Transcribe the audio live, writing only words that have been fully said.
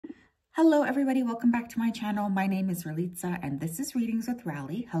Hello everybody, welcome back to my channel. My name is Ralitza and this is Readings with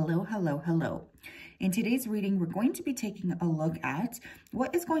Rally. Hello, hello, hello. In today's reading, we're going to be taking a look at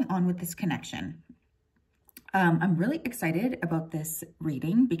what is going on with this connection. I'm really excited about this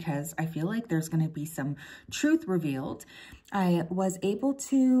reading because I feel like there's going to be some truth revealed. I was able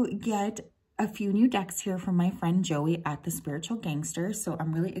to get a few new decks here from my friend Joey at the Spiritual Gangster, so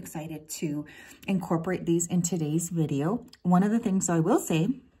I'm really excited to incorporate these in today's video. One of the things I will say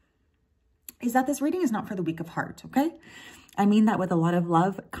is that this reading is not for the weak of heart, okay? I mean that with a lot of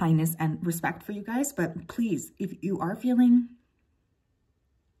love, kindness, and respect for you guys, but please, if you are feeling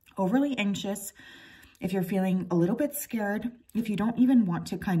overly anxious, if you're feeling a little bit scared, if you don't even want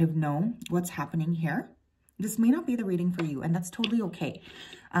to kind of know what's happening here, this may not be the reading for you, and that's totally okay.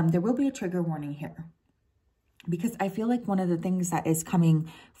 There will be a trigger warning here, because I feel like one of the things that is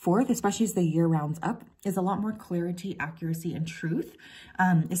coming forth, especially as the year rounds up, is a lot more clarity, accuracy, and truth,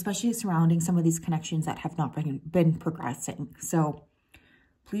 especially surrounding some of these connections that have not been progressing. So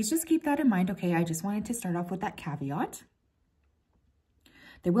please just keep that in mind, okay? I just wanted to start off with that caveat.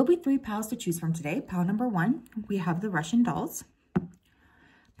 There will be 3 piles to choose from today. Pile number 1, we have the Russian dolls.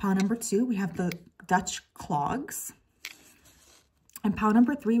 Pile number 2, we have the Dutch clogs. And pile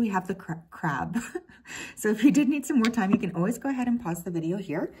number 3, we have the crab. So if you did need some more time, you can always go ahead and pause the video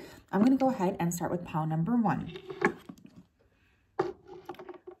here. I'm going to go ahead and start with pile number 1.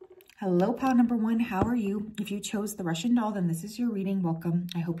 Hello, pile number 1. How are you? If you chose the Russian doll, then this is your reading. Welcome.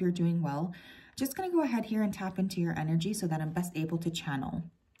 I hope you're doing well. Just going to go ahead here and tap into your energy so that I'm best able to channel.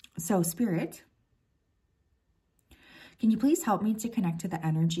 So, Spirit, can you please help me to connect to the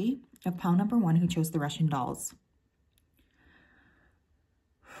energy of pile number 1 who chose the Russian dolls?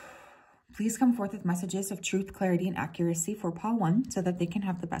 Please come forth with messages of truth, clarity, and accuracy for pile 1 so that they can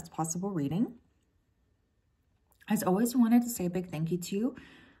have the best possible reading. As always, we wanted to say a big thank you to you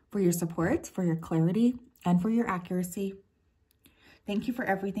for your support, for your clarity, and for your accuracy. Thank you for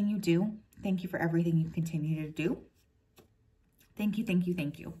everything you do. Thank you for everything you continue to do. Thank you, thank you,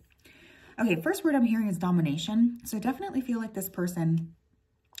 thank you. Okay, first word I'm hearing is domination. So I definitely feel like this person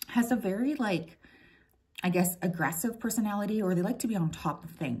has a very, I guess, aggressive personality, or they like to be on top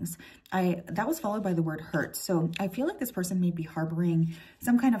of things. That was followed by the word hurt. So I feel like this person may be harboring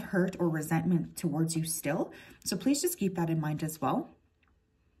some kind of hurt or resentment towards you still. So please just keep that in mind as well.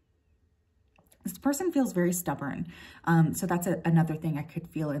 This person feels very stubborn. So that's another thing I could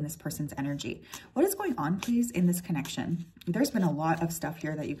feel in this person's energy. What is going on, please, in this connection? There's been a lot of stuff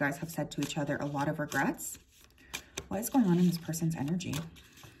here that you guys have said to each other, a lot of regrets. What is going on in this person's energy?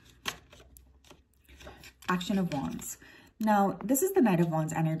 Action of Wands. Now, this is the Knight of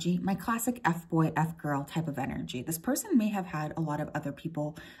Wands energy, my classic F-boy, F-girl type of energy. This person may have had a lot of other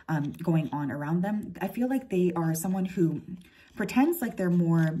people going on around them. I feel like they are someone who pretends like they're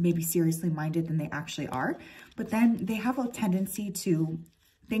more maybe seriously minded than they actually are, but then they have a tendency to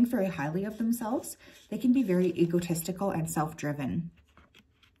think very highly of themselves. They can be very egotistical and self-driven.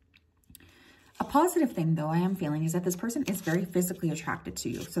 A positive thing, though, I am feeling is that this person is very physically attracted to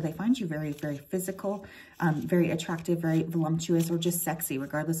you. So they find you very, very physical, very attractive, very voluptuous, or just sexy,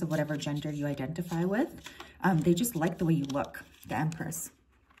 regardless of whatever gender you identify with. They just like the way you look, the Empress.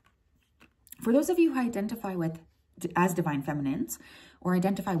 For those of you who identify as divine feminines or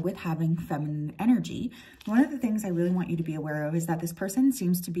identify with having feminine energy, one of the things I really want you to be aware of is that this person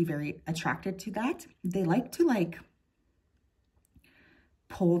seems to be very attracted to that. They like to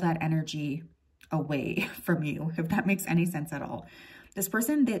pull that energy away from you, if that makes any sense at all. This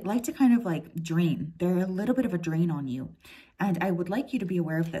person, they like to kind of drain. They're a little bit of a drain on you. And I would like you to be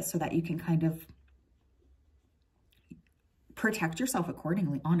aware of this so that you can kind of protect yourself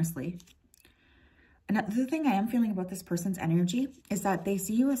accordingly, honestly. Another thing I am feeling about this person's energy is that they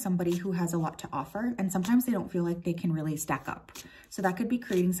see you as somebody who has a lot to offer, and sometimes they don't feel like they can really stack up. So that could be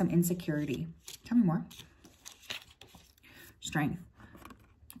creating some insecurity. Tell me more. Strength.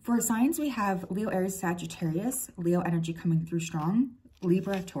 For signs, we have Leo, Aries, Sagittarius, Leo energy coming through strong,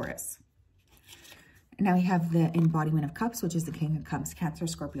 Libra, Taurus. And now we have the embodiment of cups, which is the King of Cups, Cancer,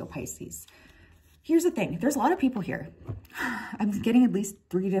 Scorpio, Pisces. Here's the thing. There's a lot of people here. I'm getting at least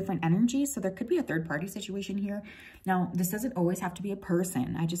 3 different energies, so there could be a third-party situation here. Now, this doesn't always have to be a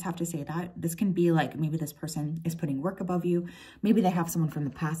person. I just have to say that. This can be maybe this person is putting work above you. Maybe they have someone from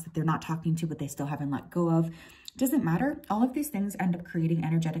the past that they're not talking to, but they still haven't let go of. Doesn't matter. All of these things end up creating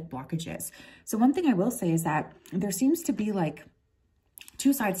energetic blockages. So one thing I will say is that there seems to be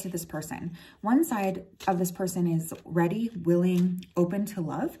 2 sides to this person. One side of this person is ready, willing, open to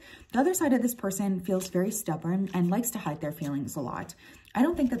love. The other side of this person feels very stubborn and likes to hide their feelings a lot. I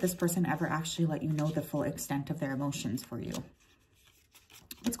don't think that this person ever actually let you know the full extent of their emotions for you.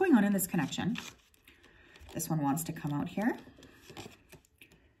 What's going on in this connection? This one wants to come out here.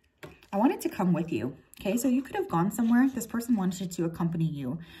 I want it to come with you. Okay, so you could have gone somewhere. This person wanted to accompany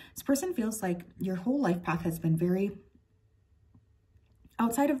you. This person feels like your whole life path has been very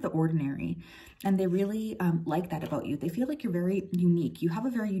outside of the ordinary. And they really like that about you. They feel like you're very unique. You have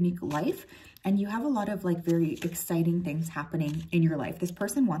a very unique life and you have a lot of like very exciting things happening in your life. This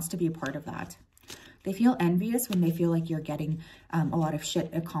person wants to be a part of that. They feel envious when they feel like you're getting a lot of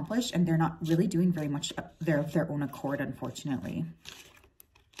shit accomplished and they're not really doing very much of their own accord, unfortunately.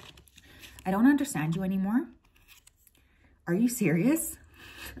 I don't understand you anymore. Are you serious?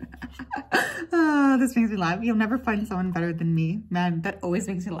 Oh, this makes me laugh. You'll never find someone better than me. Man, that always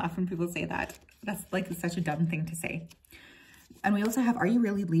makes me laugh when people say that. That's like such a dumb thing to say. And we also have, are you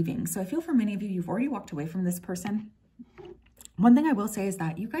really leaving? So I feel for many of you, you've already walked away from this person. One thing I will say is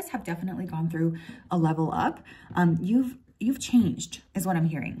that you guys have definitely gone through a level up. You've changed is what I'm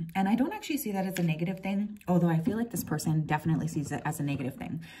hearing. And I don't actually see that as a negative thing, although I feel like this person definitely sees it as a negative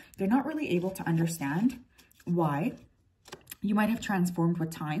thing. They're not really able to understand why you might have transformed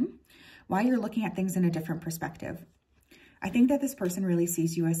with time, why you're looking at things in a different perspective. I think that this person really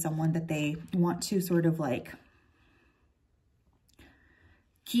sees you as someone that they want to sort of like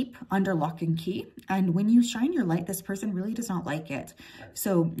keep under lock and key. And when you shine your light, this person really does not like it.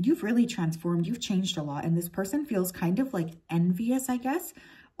 So you've really transformed, you've changed a lot. And this person feels kind of like envious, I guess,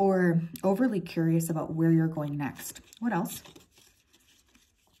 or overly curious about where you're going next. What else?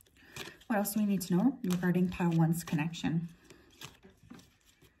 What else do we need to know regarding pile one's connection?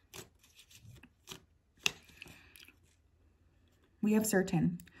 We have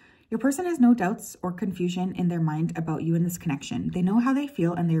certain. Your person has no doubts or confusion in their mind about you in this connection. They know how they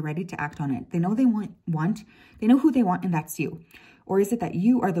feel and they're ready to act on it. They know they they know who they want and that's you. Or is it that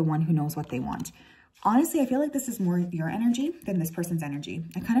you are the one who knows what they want? Honestly, I feel like this is more your energy than this person's energy.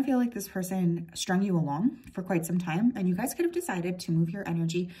 I kind of feel like this person strung you along for quite some time and you guys could have decided to move your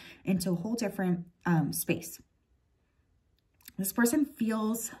energy into a whole different space. This person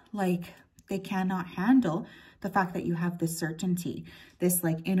feels like they cannot handle the fact that you have this certainty, this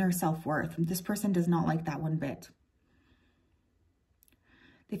like inner self-worth. This person does not like that one bit.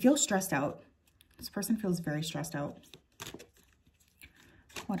 They feel stressed out. This person feels very stressed out.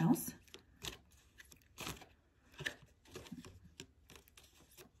 What else?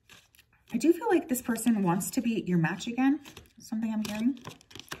 I do feel like this person wants to be your match again. Something I'm hearing.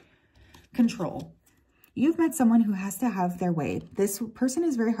 Control. You've met someone who has to have their way. This person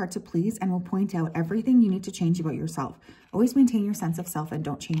is very hard to please and will point out everything you need to change about yourself. Always maintain your sense of self and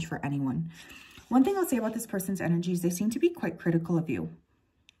don't change for anyone. One thing I'll say about this person's energy is they seem to be quite critical of you.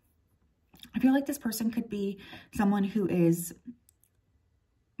 I feel like this person could be someone who is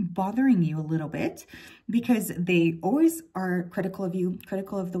bothering you a little bit because they always are critical of you,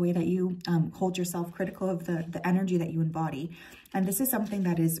 critical of the way that you hold yourself, critical of the energy that you embody. And this is something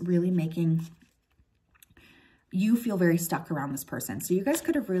that is really making you feel very stuck around this person. So you guys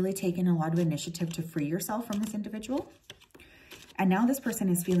could have really taken a lot of initiative to free yourself from this individual. And now this person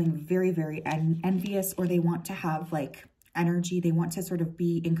is feeling very, very envious, or they want to have like energy. They want to sort of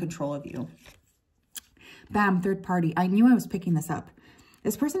be in control of you. Bam, third party. I knew I was picking this up.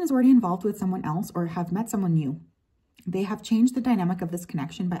 This person is already involved with someone else or have met someone new. They have changed the dynamic of this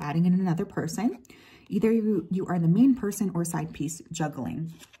connection by adding in another person. Either you are the main person or side piece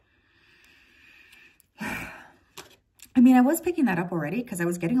juggling. I mean, I was picking that up already because I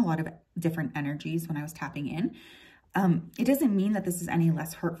was getting a lot of different energies when I was tapping in. It doesn't mean that this is any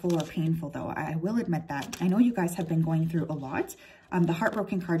less hurtful or painful, though. I will admit that. I know you guys have been going through a lot. The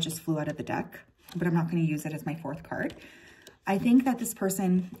heartbroken card just flew out of the deck, but I'm not going to use it as my fourth card. I think that this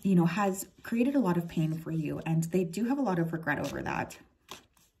person, you know, has created a lot of pain for you, and they do have a lot of regret over that.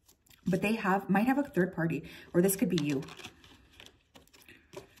 But they might have a third party, or this could be you.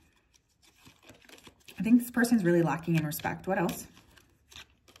 I think this person is really lacking in respect. What else?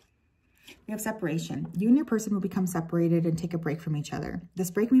 We have separation. You and your person will become separated and take a break from each other.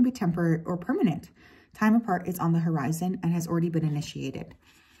 This break may be temporary or permanent. Time apart is on the horizon and has already been initiated.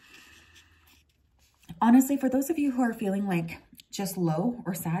 Honestly, for those of you who are feeling like just low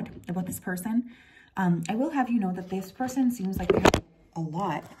or sad about this person, I will have you know that this person seems like they have a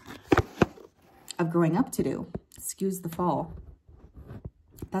lot of growing up to do. Excuse the fall.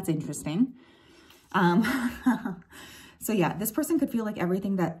 That's interesting. So yeah, this person could feel like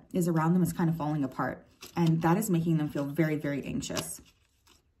everything that is around them is kind of falling apart, and that is making them feel very, very anxious.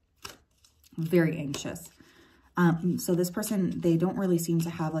 Very anxious. So this person, they don't really seem to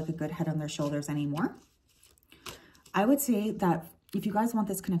have like a good head on their shoulders anymore. I would say that if you guys want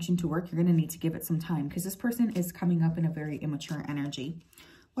this connection to work, you're going to need to give it some time because this person is coming up in a very immature energy.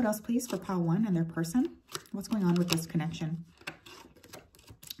 What else, please, for pile 1 and their person? What's going on with this connection?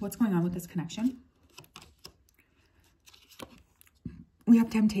 What's going on with this connection? We have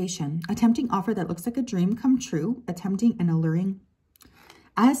temptation. A tempting offer that looks like a dream come true. A tempting and alluring.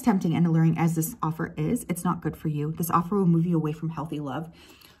 As tempting and alluring as this offer is, it's not good for you. This offer will move you away from healthy love.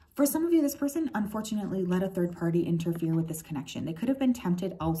 For some of you, this person unfortunately let a third party interfere with this connection. They could have been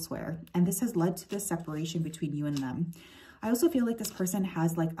tempted elsewhere, and this has led to this separation between you and them. I also feel like this person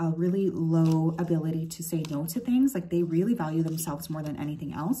has like a really low ability to say no to things. Like they really value themselves more than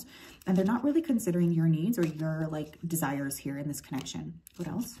anything else. And they're not really considering your needs or your like desires here in this connection. What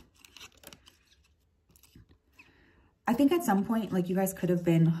else? I think at some point, like you guys could have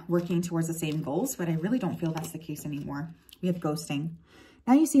been working towards the same goals, but I really don't feel that's the case anymore. We have ghosting.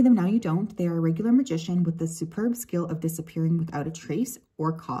 Now you see them, now you don't. They are a regular magician with the superb skill of disappearing without a trace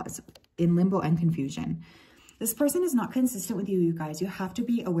or cause, in limbo and confusion. This person is not consistent with you, you guys. You have to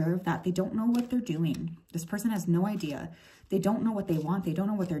be aware of that. They don't know what they're doing. This person has no idea. They don't know what they want. They don't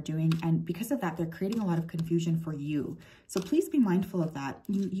know what they're doing. And because of that, they're creating a lot of confusion for you. So please be mindful of that.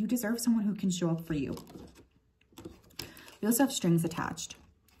 You deserve someone who can show up for you. We also have strings attached.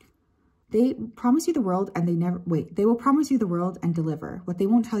 They promise you the world and they will promise you the world and deliver. What they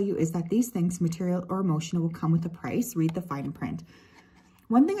won't tell you is that these things, material or emotional, will come with a price. Read the fine print.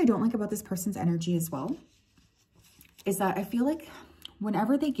 One thing I don't like about this person's energy as well is that I feel like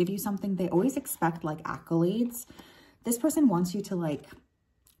whenever they give you something, they always expect like accolades. This person wants you to like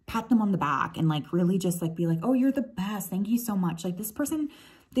pat them on the back and like really just like be like, oh, you're the best. Thank you so much. Like this person,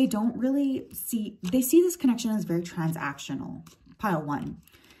 they don't really see, they see this connection as very transactional, pile 1.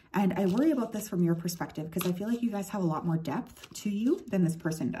 And I worry about this from your perspective because I feel like you guys have a lot more depth to you than this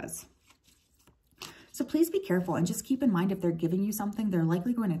person does. So please be careful and just keep in mind if they're giving you something, they're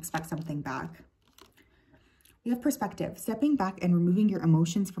likely going to expect something back. We have perspective, stepping back and removing your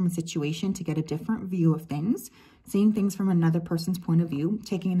emotions from a situation to get a different view of things, seeing things from another person's point of view,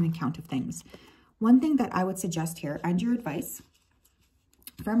 taking an account of things. One thing that I would suggest here, and your advice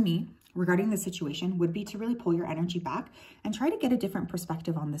from me regarding the situation, would be to really pull your energy back and try to get a different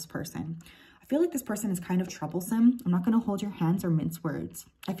perspective on this person. I feel like this person is kind of troublesome. I'm not going to hold your hands or mince words.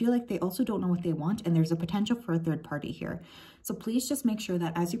 I feel like they also don't know what they want, and there's a potential for a third party here. So please just make sure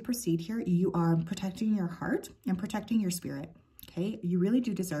that as you proceed here, you are protecting your heart and protecting your spirit. Okay? You really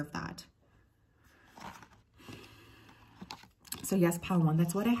do deserve that. So yes, pile 1,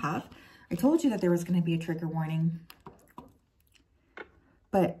 that's what I have. I told you that there was going to be a trigger warning.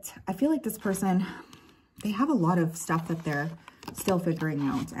 But I feel like this person, they have a lot of stuff that they're still figuring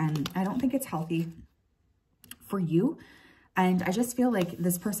out. And I don't think it's healthy for you. And I just feel like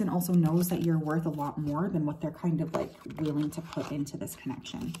this person also knows that you're worth a lot more than what they're kind of like willing to put into this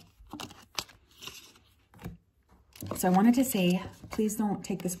connection. So I wanted to say, please don't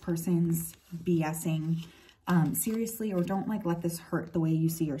take this person's BSing seriously, or don't like let this hurt the way you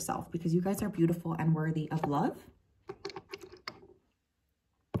see yourself, because you guys are beautiful and worthy of love.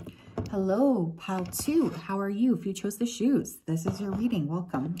 Hello, pile 2. How are you? If you chose the shoes, this is your reading.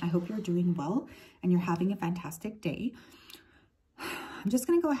 Welcome. I hope you're doing well and you're having a fantastic day. I'm just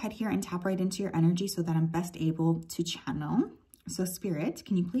going to go ahead here and tap right into your energy so that I'm best able to channel. So Spirit,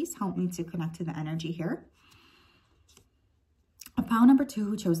 can you please help me to connect to the energy here? A pile number 2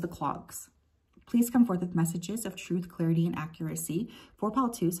 who chose the clogs. Please come forth with messages of truth, clarity, and accuracy for pile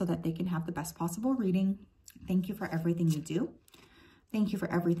 2 so that they can have the best possible reading. Thank you for everything you do. Thank you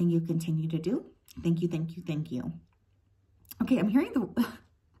for everything you continue to do. Thank you, thank you, thank you. Okay, I'm hearing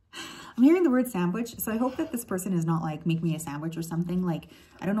the word sandwich. So I hope that this person is not like, make me a sandwich or something. Like,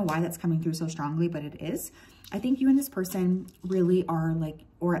 I don't know why that's coming through so strongly, but it is. I think you and this person really are like,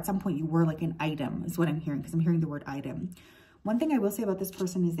 or at some point you were like an item is what I'm hearing, because I'm hearing the word item. One thing I will say about this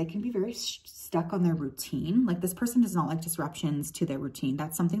person is they can be very stuck on their routine. Like this person does not like disruptions to their routine.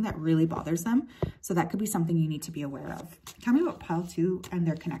 That's something that really bothers them. So that could be something you need to be aware of. Tell me about pile 2 and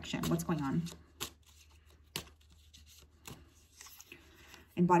their connection. What's going on?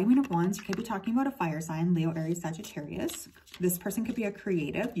 Embodiment of Wands. You could be talking about a fire sign, Leo, Aries, Sagittarius. This person could be a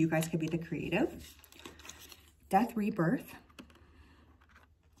creative. You guys could be the creative. Death, rebirth.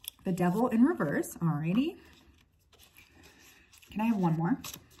 The Devil in reverse. Alrighty. Can I have one more?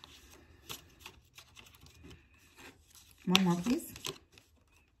 One more, please.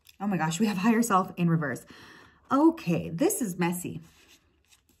 Oh my gosh, we have higher self in reverse. Okay, this is messy.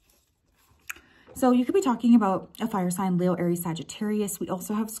 So you could be talking about a fire sign, Leo, Aries, Sagittarius. We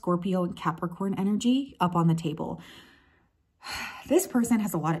also have Scorpio and Capricorn energy up on the table. This person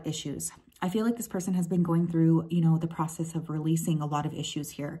has a lot of issues. I feel like this person has been going through, you know, the process of releasing a lot of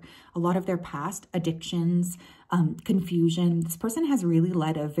issues here, a lot of their past addictions, confusion. This person has really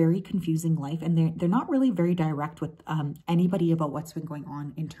led a very confusing life, and they're not really very direct with anybody about what's been going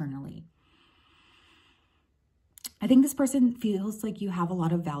on internally. I think this person feels like you have a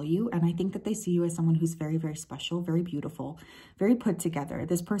lot of value, and I think that they see you as someone who's very, very special, very beautiful, very put together.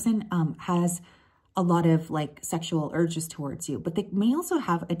 This person has a lot of like sexual urges towards you, but they may also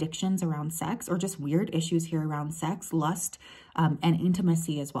have addictions around sex or just weird issues here around sex, lust, and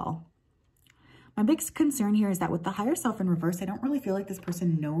intimacy as well. My biggest concern here is that with the higher self in reverse, I don't really feel like this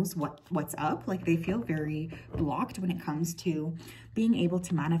person knows what's up. Like they feel very blocked when it comes to being able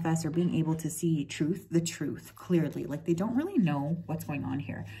to manifest or being able to see the truth clearly. Like they don't really know what's going on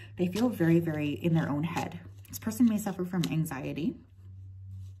here. They feel very, very in their own head. This person may suffer from anxiety.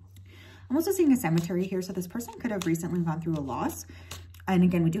 I'm also seeing a cemetery here. So this person could have recently gone through a loss. And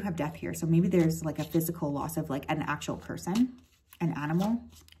again, we do have death here. So maybe there's like a physical loss of like an actual person, an animal.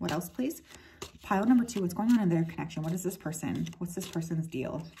 What else, please? Pile number 2, what's going on in their connection? What is this person? What's this person's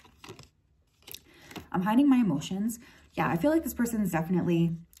deal? I'm hiding my emotions. Yeah, I feel like this person is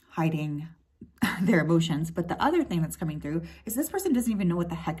definitely hiding their emotions. But the other thing that's coming through is this person doesn't even know what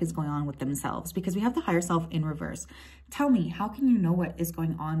the heck is going on with themselves, because we have the higher self in reverse. Tell me, how can you know what is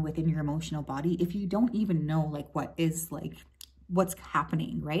going on within your emotional body if you don't even know like what's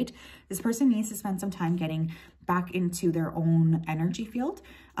happening, right? This person needs to spend some time getting back into their own energy field.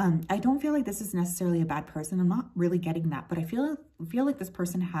 I don't feel like this is necessarily a bad person. I'm not really getting that, but I feel like this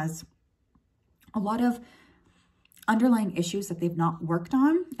person has a lot of underlying issues that they've not worked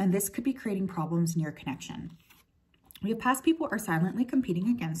on, and this could be creating problems in your connection. We have past people are silently competing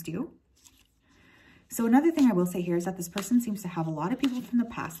against you. So another thing I will say here is that this person seems to have a lot of people from the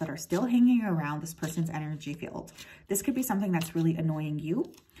past that are still hanging around this person's energy field. This could be something that's really annoying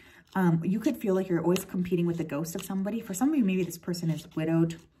you. You could feel like you're always competing with the ghost of somebody. For some of you, maybe this person is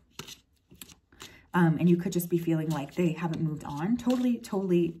widowed. And you could just be feeling like they haven't moved on.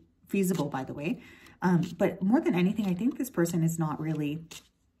 Totally feasible, by the way. But more than anything, I think this person is not really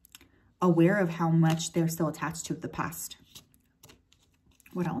aware of how much they're still attached to the past.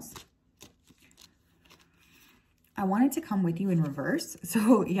 What else? I wanted to come with you in reverse.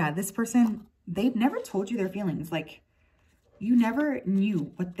 So yeah, this person, they've never told you their feelings. Like you never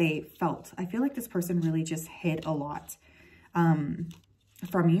knew what they felt. I feel like this person really just hid a lot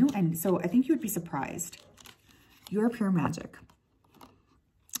from you. And so I think you would be surprised. You're pure magic.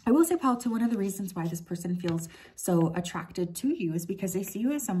 I will say, Paul, one of the reasons why this person feels so attracted to you is because they see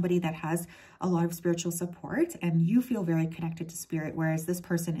you as somebody that has a lot of spiritual support, and you feel very connected to spirit, whereas this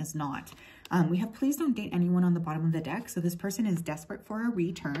person is not. We have please don't date anyone on the bottom of the deck. So this person is desperate for a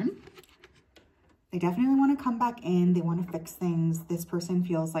return. They definitely want to come back in. They want to fix things. This person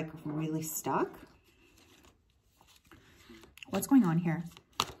feels like really stuck. What's going on here?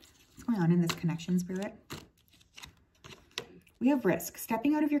 What's going on in this connection, spirit? We have risk,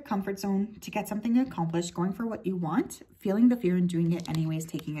 stepping out of your comfort zone to get something accomplished, going for what you want, feeling the fear and doing it anyways,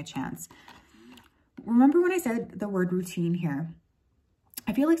 taking a chance. Remember when I said the word routine here?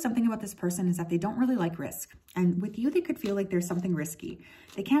 I feel like something about this person is that they don't really like risk. And with you, they could feel like there's something risky.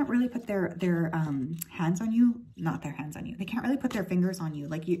 They can't really put their hands on you, not their hands on you. They can't really put their fingers on you.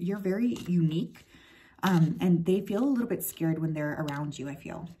 Like you're very unique. And they feel a little bit scared when they're around you, I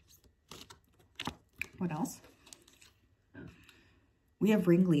feel. What else? We have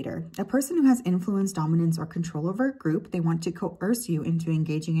ringleader, a person who has influence, dominance, or control over a group. They want to coerce you into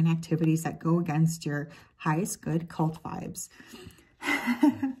engaging in activities that go against your highest good cult vibes.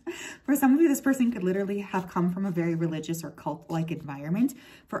 For some of you, this person could literally have come from a very religious or cult-like environment.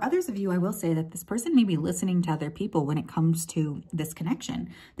 For others of you, I will say that this person may be listening to other people when it comes to this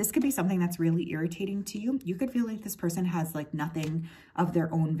connection. This could be something that's really irritating to you. You could feel like this person has like nothing of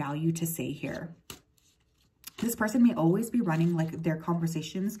their own value to say here. This person may always be running like their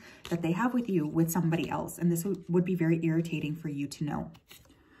conversations that they have with you with somebody else. And this would be very irritating for you to know.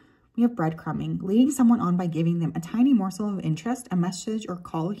 We have breadcrumbing, leading someone on by giving them a tiny morsel of interest, a message or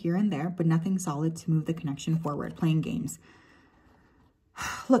call here and there, but nothing solid to move the connection forward, playing games.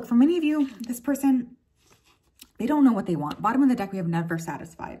 Look, for many of you, this person, they don't know what they want. Bottom of the deck, we have never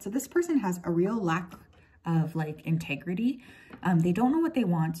satisfied. So this person has a real lack of like integrity. They don't know what they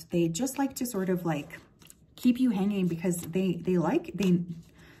want. They just like to sort of like keep you hanging because they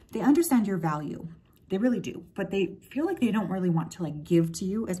understand your value. They really do, but they feel like they don't really want to like give to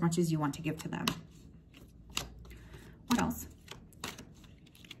you as much as you want to give to them. What else?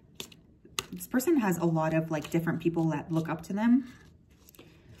 This person has a lot of like different people that look up to them.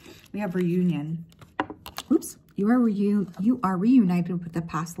 We have reunion. Oops. You are reunited with a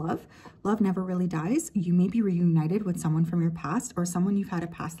past love. Love never really dies. You may be reunited with someone from your past or someone you've had a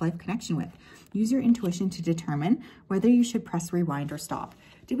past life connection with. Use your intuition to determine whether you should press rewind or stop.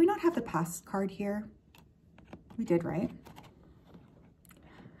 Did we not have the past card here? We did, right?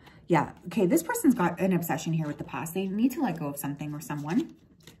 Yeah. Okay, this person's got an obsession here with the past. They need to let go of something or someone.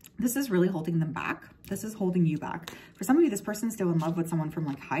 This is really holding them back. This is holding you back. For some of you, this person's still in love with someone from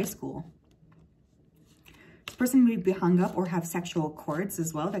like high school. This person may be hung up or have sexual cords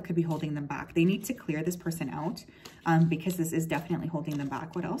as well that could be holding them back. They need to clear this person out because this is definitely holding them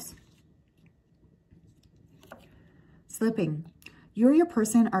back. What else? Slipping. You or your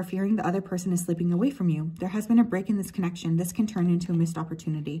person are fearing the other person is slipping away from you. There has been a break in this connection. This can turn into a missed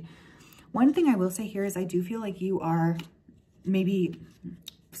opportunity. One thing I will say here is I do feel like you are maybe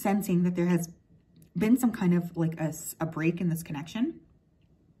sensing that there has been some kind of like a break in this connection.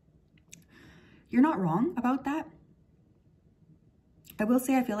 You're not wrong about that. I will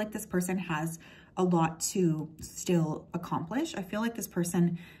say I feel like this person has a lot to still accomplish. I feel like this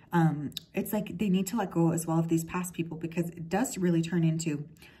person, it's like they need to let go as well of these past people because it does really turn into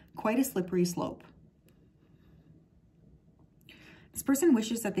quite a slippery slope. This person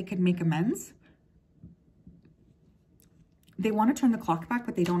wishes that they could make amends. They want to turn the clock back,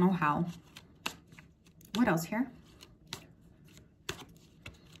 but they don't know how. What else here?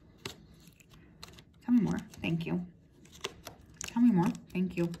 Tell me more. Thank you. Tell me more.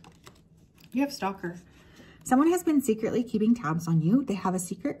 Thank you. You have stalker. Someone has been secretly keeping tabs on you. They have a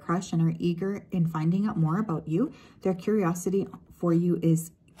secret crush and are eager in finding out more about you. Their curiosity for you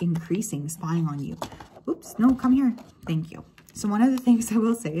is increasing, spying on you. Oops, no, come here. Thank you. So one of the things I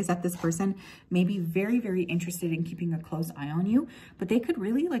will say is that this person may be very, very interested in keeping a close eye on you, but they could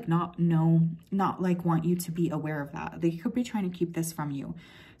really like not want you to be aware of that. They could be trying to keep this from you.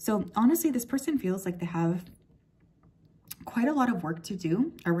 So honestly, this person feels like they have quite a lot of work to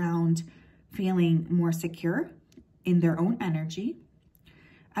do around feeling more secure in their own energy,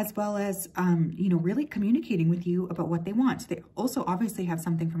 as well as, you know, really communicating with you about what they want. They also obviously have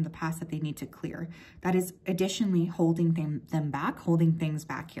something from the past that they need to clear. That is additionally holding them back, holding things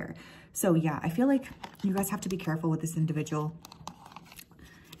back here. So yeah, I feel like you guys have to be careful with this individual,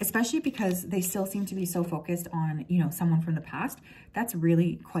 especially because they still seem to be so focused on, you know, someone from the past. That's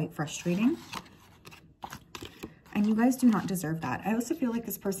really quite frustrating. And you guys do not deserve that. I also feel like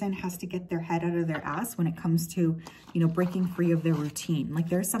this person has to get their head out of their ass when it comes to, you know, breaking free of their routine. Like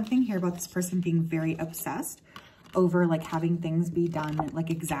there's something here about this person being very obsessed over like having things be done like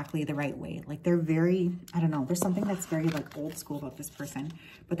exactly the right way. Like they're very, I don't know, there's something that's very like old school about this person,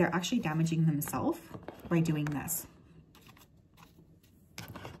 but they're actually damaging themselves by doing this.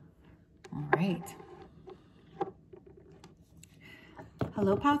 All right.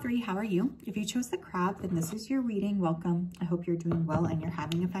 Hello, Pile 3. How are you? If you chose the crab, then this is your reading. Welcome. I hope you're doing well and you're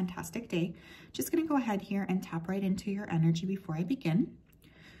having a fantastic day. Just going to go ahead here and tap right into your energy before I begin.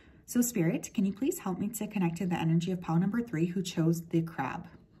 So Spirit, can you please help me to connect to the energy of Pile number 3 who chose the crab?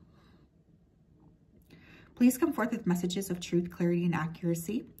 Please come forth with messages of truth, clarity, and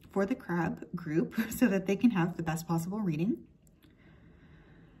accuracy for the crab group so that they can have the best possible reading.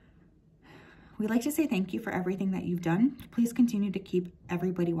 We'd like to say thank you for everything that you've done. Please continue to keep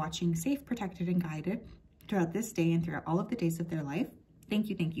everybody watching safe, protected, and guided throughout this day and throughout all of the days of their life. Thank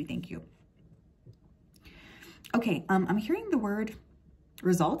you, thank you, thank you. Okay, I'm hearing the word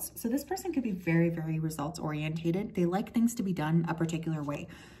results. So this person could be very, very results orientated. They like things to be done a particular way.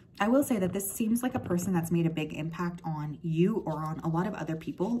 I will say that this seems like a person that's made a big impact on you or on a lot of other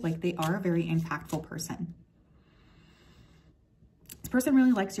people. Like they are a very impactful person. This person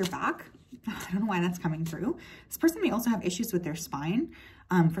really likes your back. I don't know why that's coming through. This person may also have issues with their spine.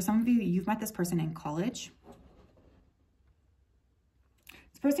 For some of you, you've met this person in college.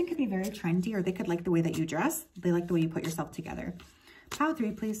 This person could be very trendy, or they could like the way that you dress. They like the way you put yourself together. Pile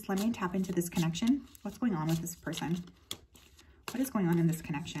 3, please let me tap into this connection. What's going on with this person? What is going on in this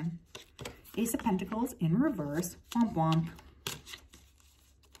connection? Ace of Pentacles in reverse. Womp womp.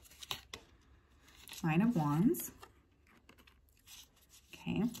 Nine of Wands.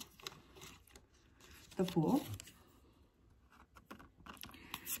 Okay. The Fool,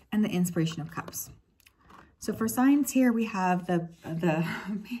 and the Inspiration of Cups. So for signs here, we have well,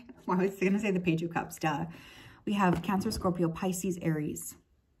 I was going to say the Page of Cups, duh. We have Cancer, Scorpio, Pisces, Aries.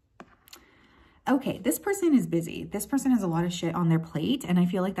 Okay, this person is busy. This person has a lot of shit on their plate, and I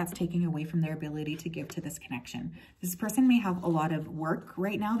feel like that's taking away from their ability to give to this connection. This person may have a lot of work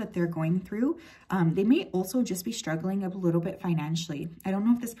right now that they're going through. They may also just be struggling a little bit financially. I don't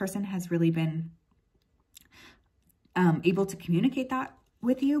know if this person has really been able to communicate that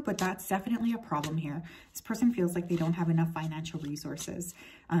with you, but that's definitely a problem here. This person feels like they don't have enough financial resources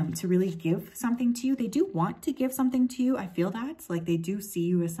to really give something to you. They do want to give something to you. I feel that. Like they do see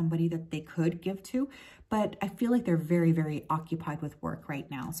you as somebody that they could give to, but I feel like they're very, very occupied with work right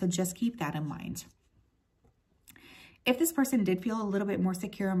now. So just keep that in mind. If this person did feel a little bit more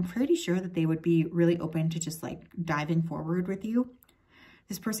secure, I'm pretty sure that they would be really open to just like diving forward with you.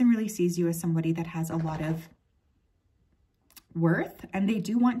 This person really sees you as somebody that has a lot of worth, and they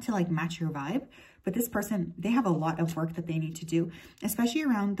do want to like match your vibe, but this person, they have a lot of work that they need to do, especially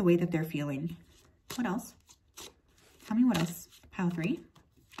around the way that they're feeling. What else? Tell me what else. Pile 3.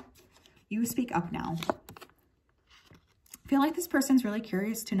 You speak up now. I feel like this person's really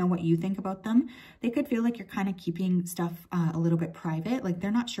curious to know what you think about them. They could feel like you're kind of keeping stuff a little bit private. Like they're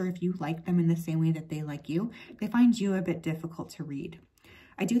not sure if you like them in the same way that they like you. They find you a bit difficult to read.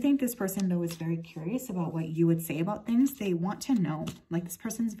 I do think this person, though, is very curious about what you would say about things. They want to know. Like, this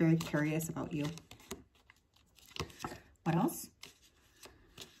person's very curious about you. What else?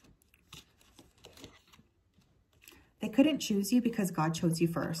 They couldn't choose you because God chose you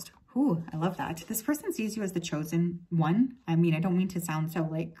first. Ooh, I love that. This person sees you as the chosen one. I mean, I don't mean to sound so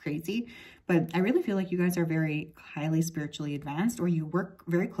like crazy, but I really feel like you guys are very highly spiritually advanced, or you work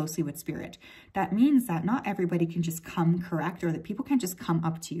very closely with spirit. That means that not everybody can just come correct, or that people can just come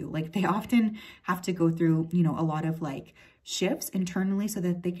up to you. Like they often have to go through, you know, a lot of like shifts internally so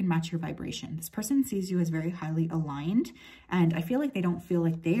that they can match your vibration. This person sees you as very highly aligned, and I feel like they don't feel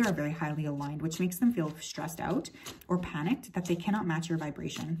like they are very highly aligned, which makes them feel stressed out or panicked that they cannot match your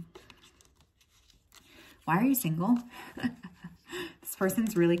vibration. Why are you single? This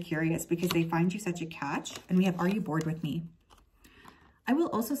person's really curious because they find you such a catch. And we have, are you bored with me? I will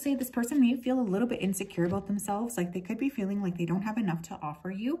also say this person may feel a little bit insecure about themselves. Like they could be feeling like they don't have enough to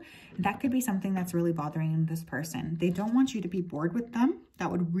offer you. That could be something that's really bothering this person. They don't want you to be bored with them. That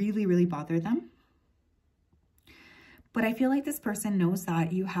would really, really bother them. But I feel like this person knows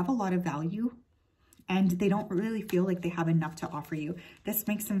that you have a lot of value, and they don't really feel like they have enough to offer you. This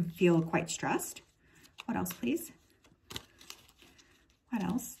makes them feel quite stressed. What else, please? What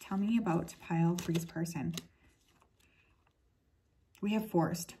else? Tell me about pile 3's person. We have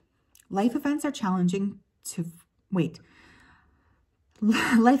forced. Life events are challenging to... Wait.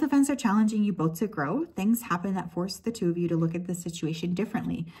 Life events are challenging you both to grow. Things happen that force the two of you to look at the situation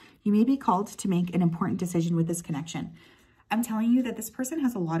differently. You may be called to make an important decision with this connection. I'm telling you that this person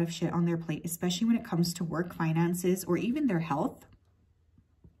has a lot of shit on their plate, especially when it comes to work, finances, or even their health.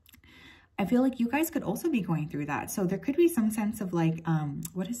 I feel like you guys could also be going through that. So there could be some sense of like,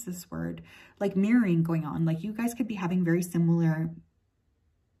 what is this word? Like mirroring going on. Like you guys could be having very similar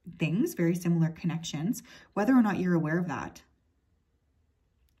things, very similar connections, whether or not you're aware of that.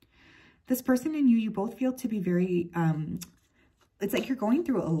 This person and you both feel to be very, it's like you're going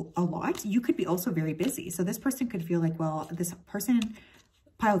through a lot. You could be also very busy. So this person could feel like, well, this person...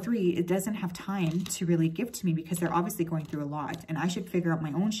 Pile 3, it doesn't have time to really give to me because they're obviously going through a lot, and I should figure out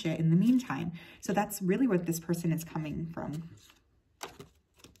my own shit in the meantime. So that's really what this person is coming from.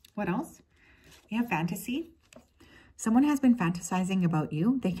 What else? We have fantasy. Someone has been fantasizing about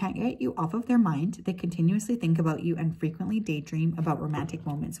you. They can't get you off of their mind. They continuously think about you and frequently daydream about romantic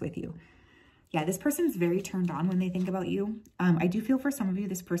moments with you. Yeah, this person's very turned on when they think about you. I do feel for some of you,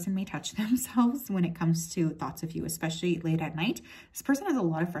 this person may touch themselves when it comes to thoughts of you, especially late at night. This person has a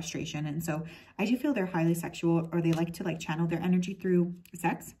lot of frustration. And so I do feel they're highly sexual, or they like to like channel their energy through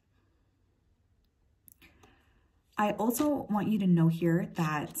sex. I also want you to know here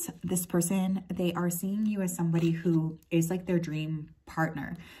that this person, they are seeing you as somebody who is like their dream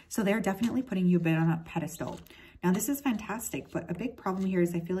partner. So they're definitely putting you a bit on a pedestal. Now, this is fantastic, but a big problem here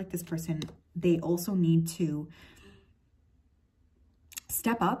is I feel like this person, they also need to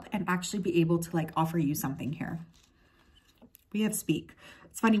step up and actually be able to like offer you something here. We have speak.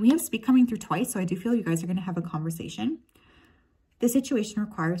 It's funny, we have speak coming through twice, so I do feel you guys are going to have a conversation. This situation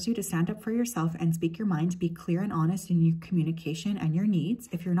requires you to stand up for yourself and speak your mind, be clear and honest in your communication and your needs.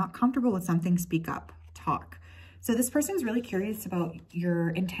 If you're not comfortable with something, speak up, talk. So this person is really curious about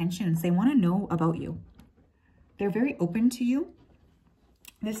your intentions. They want to know about you. They're very open to you.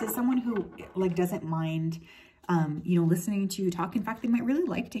 This is someone who like doesn't mind, you know, listening to you talk. In fact, they might really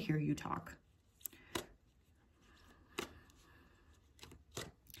like to hear you talk.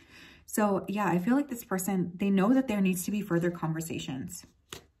 So yeah, I feel like this person, they know that there needs to be further conversations.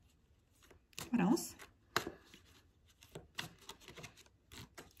 What else?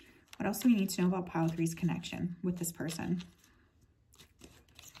 What else do we need to know about pile 3's connection with this person?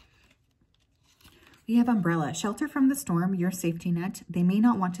 We have umbrella, shelter from the storm, your safety net. They may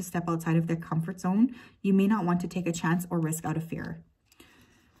not want to step outside of their comfort zone. You may not want to take a chance or risk out of fear.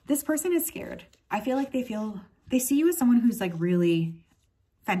 This person is scared. I feel like they see you as someone who's like really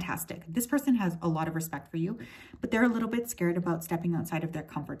fantastic. This person has a lot of respect for you, but they're a little bit scared about stepping outside of their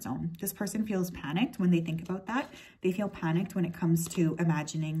comfort zone. This person feels panicked when they think about that. They feel panicked when it comes to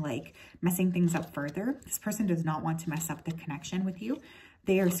imagining like messing things up further. This person does not want to mess up the connection with you.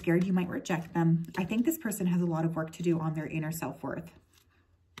 They are scared you might reject them. I think this person has a lot of work to do on their inner self-worth.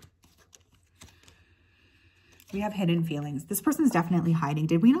 We have hidden feelings. This person's definitely hiding.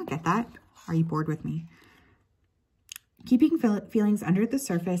 Did we not get that? Are you bored with me? Keeping feelings under the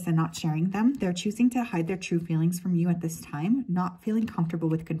surface and not sharing them. They're choosing to hide their true feelings from you at this time, not feeling comfortable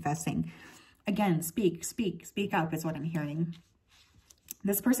with confessing. Again, speak up is what I'm hearing.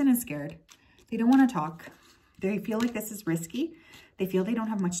 This person is scared. They don't want to talk. They feel like this is risky. They feel they don't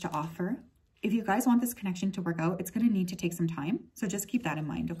have much to offer. If you guys want this connection to work out, it's going to need to take some time. So just keep that in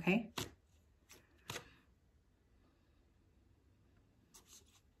mind, okay?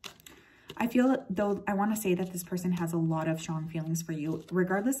 I feel, though, I want to say that this person has a lot of strong feelings for you.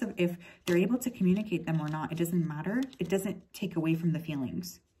 Regardless of if they're able to communicate them or not, it doesn't matter. It doesn't take away from the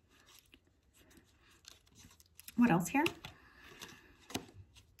feelings. What else here?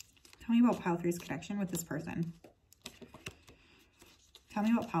 Tell me about Pile 3's connection with this person. Tell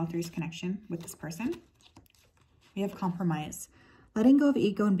me about Pile 3's connection with this person. We have compromise. Letting go of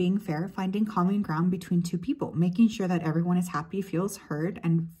ego and being fair, finding common ground between two people, making sure that everyone is happy, feels heard,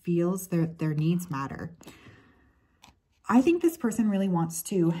 and feels their needs matter. I think this person really wants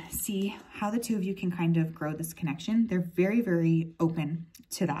to see how the two of you can kind of grow this connection. They're very, very open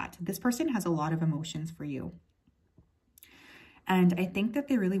to that. This person has a lot of emotions for you. And I think that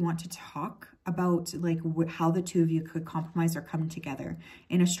they really want to talk about like how the two of you could compromise or come together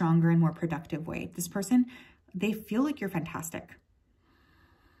in a stronger and more productive way. This person, they feel like you're fantastic.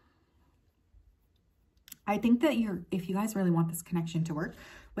 I think that if you guys really want this connection to work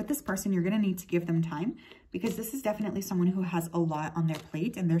with this person, you're going to need to give them time, because this is definitely someone who has a lot on their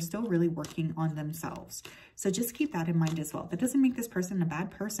plate and they're still really working on themselves. So just keep that in mind as well. That doesn't make this person a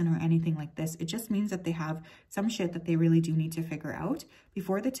bad person or anything like this. It just means that they have some shit that they really do need to figure out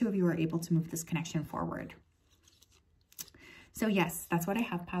before the two of you are able to move this connection forward. So yes, that's what I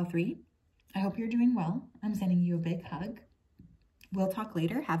have, Pile 3. I hope you're doing well. I'm sending you a big hug. We'll talk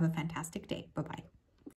later. Have a fantastic day. Bye-bye.